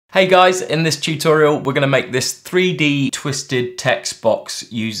Hey guys, in this tutorial we're going to make this 3D twisted text box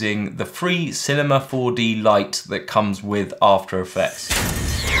using the free Cinema 4D Lite that comes with After Effects.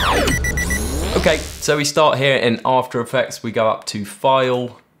 Okay, so we start here in After Effects, we go up to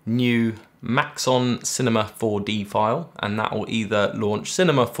File, New, Maxon Cinema 4D file, and that will either launch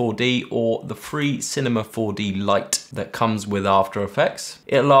Cinema 4D or the free Cinema 4D Lite that comes with After Effects.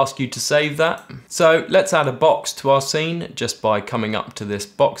 It'll ask you to save that. So let's add a box to our scene just by coming up to this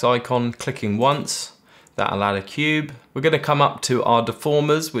box icon, clicking once. That'll add a cube. We're going to come up to our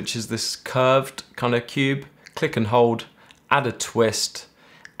deformers, which is this curved kind of cube. Click and hold, add a twist,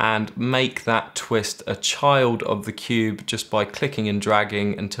 and make that twist a child of the cube just by clicking and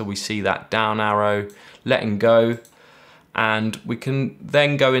dragging until we see that down arrow, letting go. And we can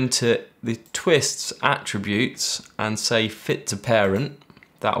then go into the twist's attributes and say fit to parent.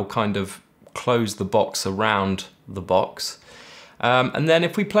 That will kind of close the box around the box. And then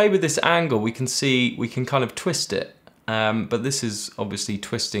if we play with this angle, we can see we can kind of twist it. But this is obviously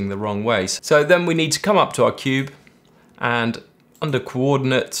twisting the wrong way. So then we need to come up to our cube, and under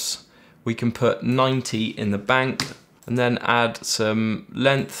coordinates, we can put 90 in the bank and then add some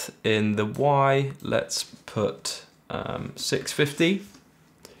length in the Y. Let's put 650.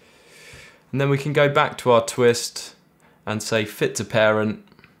 And then we can go back to our twist and say fit to parent.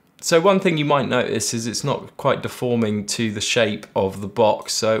 So one thing you might notice is it's not quite deforming to the shape of the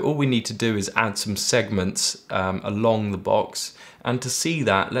box. So all we need to do is add some segments along the box. And to see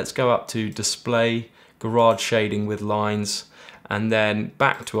that, let's go up to display, garage shading with lines, and then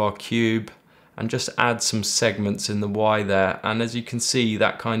back to our cube and just add some segments in the Y there. And as you can see,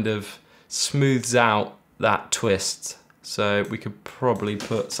 that kind of smooths out that twist. So we could probably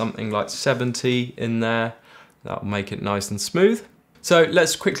put something like 70 in there. That'll make it nice and smooth. So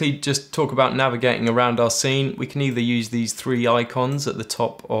let's quickly just talk about navigating around our scene. We can either use these three icons at the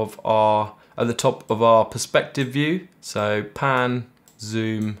top of our perspective view. So pan,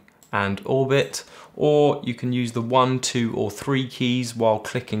 zoom, and orbit. Or you can use the 1, 2, or 3 keys while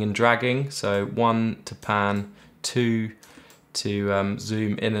clicking and dragging. So 1 to pan, 2 to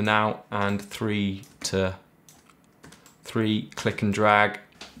zoom in and out, and 3 to click and drag.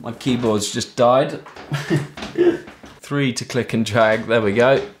 My keyboard's just died. 3 to click and drag, there we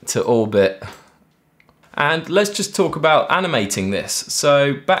go, to orbit. And let's just talk about animating this.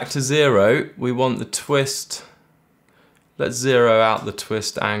 So back to 0, we want the twist. Let's zero out the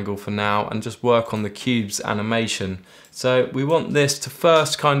twist angle for now and just work on the cube's animation. So we want this to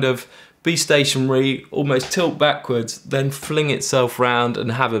first kind of be stationary, almost tilt backwards, then fling itself round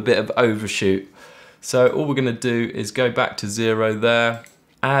and have a bit of overshoot. So all we're gonna do is go back to 0 there,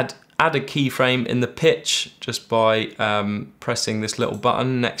 add a keyframe in the pitch just by pressing this little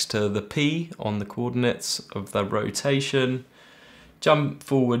button next to the P on the coordinates of the rotation, jump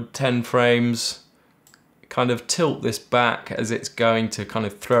forward 10 frames, kind of tilt this back as it's going to kind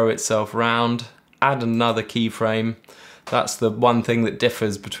of throw itself round, add another keyframe. That's the one thing that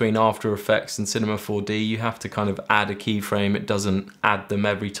differs between After Effects and Cinema 4D. You have to kind of add a keyframe. It doesn't add them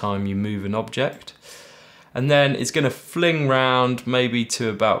every time you move an object. And then it's going to fling round maybe to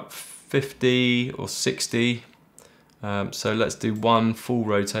about 50 or 60. So let's do one full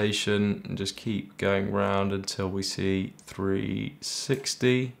rotation and just keep going round until we see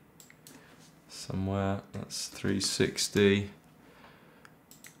 360. Somewhere, that's 360.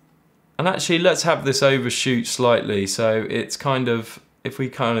 And actually let's have this overshoot slightly. So it's kind of, if we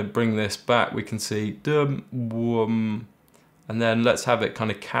kind of bring this back, we can see dum, wum, and then let's have it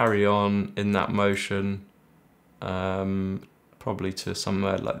kind of carry on in that motion, probably to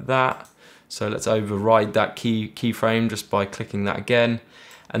somewhere like that. So let's override that keyframe just by clicking that again.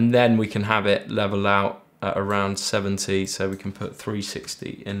 And then we can have it level out at around 70. So we can put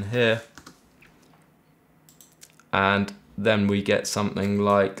 360 in here. And then we get something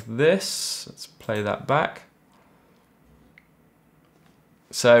like this. Let's play that back.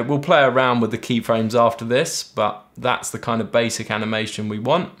 So we'll play around with the keyframes after this, but that's the kind of basic animation we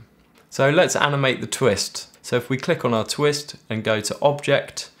want. So let's animate the twist. So if we click on our twist and go to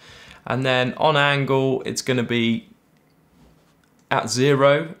object, and then on angle, it's going to be at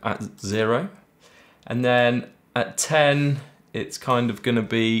 0, and then at 10, it's kind of going to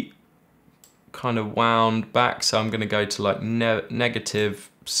be kind of wound back, so I'm going to go to like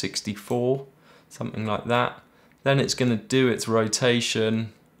negative 64, something like that. Then it's going to do its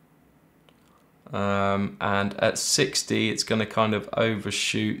rotation, and at 60 it's going to kind of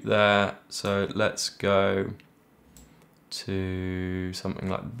overshoot there, so let's go to something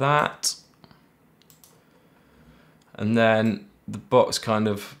like that. And then the box kind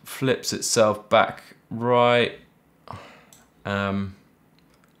of flips itself back right.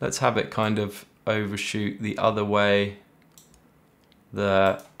 Let's have it kind of overshoot the other way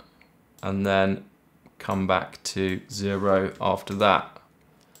there, and then come back to 0 after that.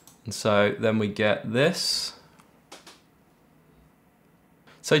 And so then we get this.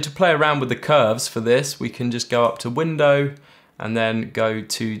 So to play around with the curves for this, we can just go up to Window and then go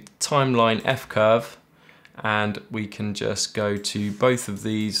to Timeline F curve, and we can just go to both of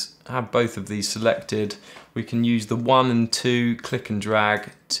these, have both of these selected. We can use the 1 and 2, click and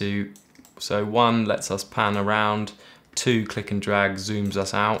drag to, so 1 lets us pan around, 2 click and drag zooms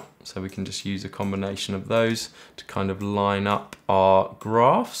us out. So we can just use a combination of those to kind of line up our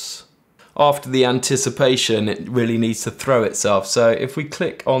graphs. After the anticipation, it really needs to throw itself. So if we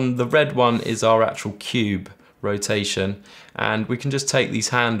click on the red one is our actual cube rotation, and we can just take these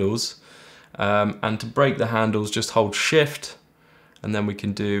handles, and to break the handles just hold shift, and then we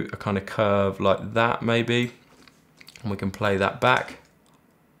can do a kind of curve like that maybe, and we can play that back.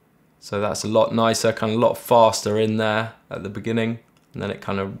 So that's a lot nicer, kind of a lot faster in there at the beginning, and then it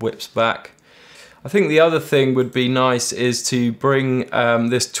kind of whips back. I think the other thing would be nice is to bring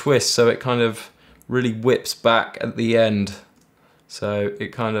this twist so it kind of really whips back at the end. So it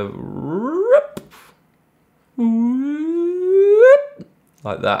kind of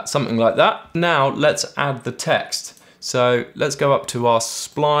like that, something like that. Now let's add the text. So let's go up to our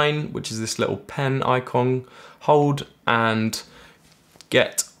spline, which is this little pen icon, hold and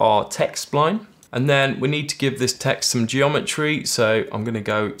get our text spline. And then we need to give this text some geometry. So I'm going to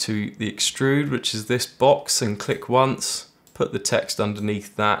go to the extrude, which is this box, and click once, put the text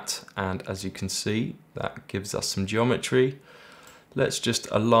underneath that. And as you can see, that gives us some geometry. Let's just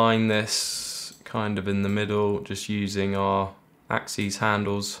align this kind of in the middle, just using our axes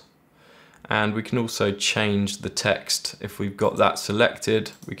handles. And we can also change the text. If we've got that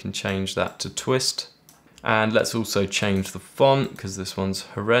selected, we can change that to twist. And let's also change the font, because this one's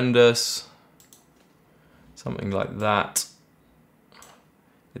horrendous. Something like that.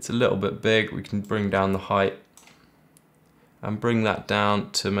 It's a little bit big. We can bring down the height and bring that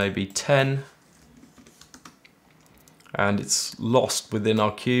down to maybe 10. And it's lost within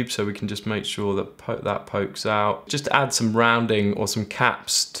our cube, so we can just make sure that that pokes out. Just add some rounding or some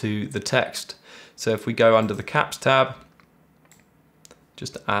caps to the text. So if we go under the caps tab,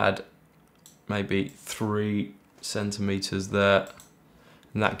 just add maybe 3 centimeters there,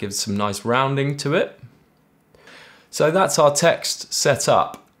 and that gives some nice rounding to it. So that's our text set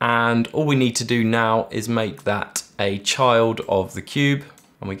up, and all we need to do now is make that a child of the cube,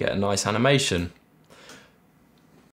 and we get a nice animation.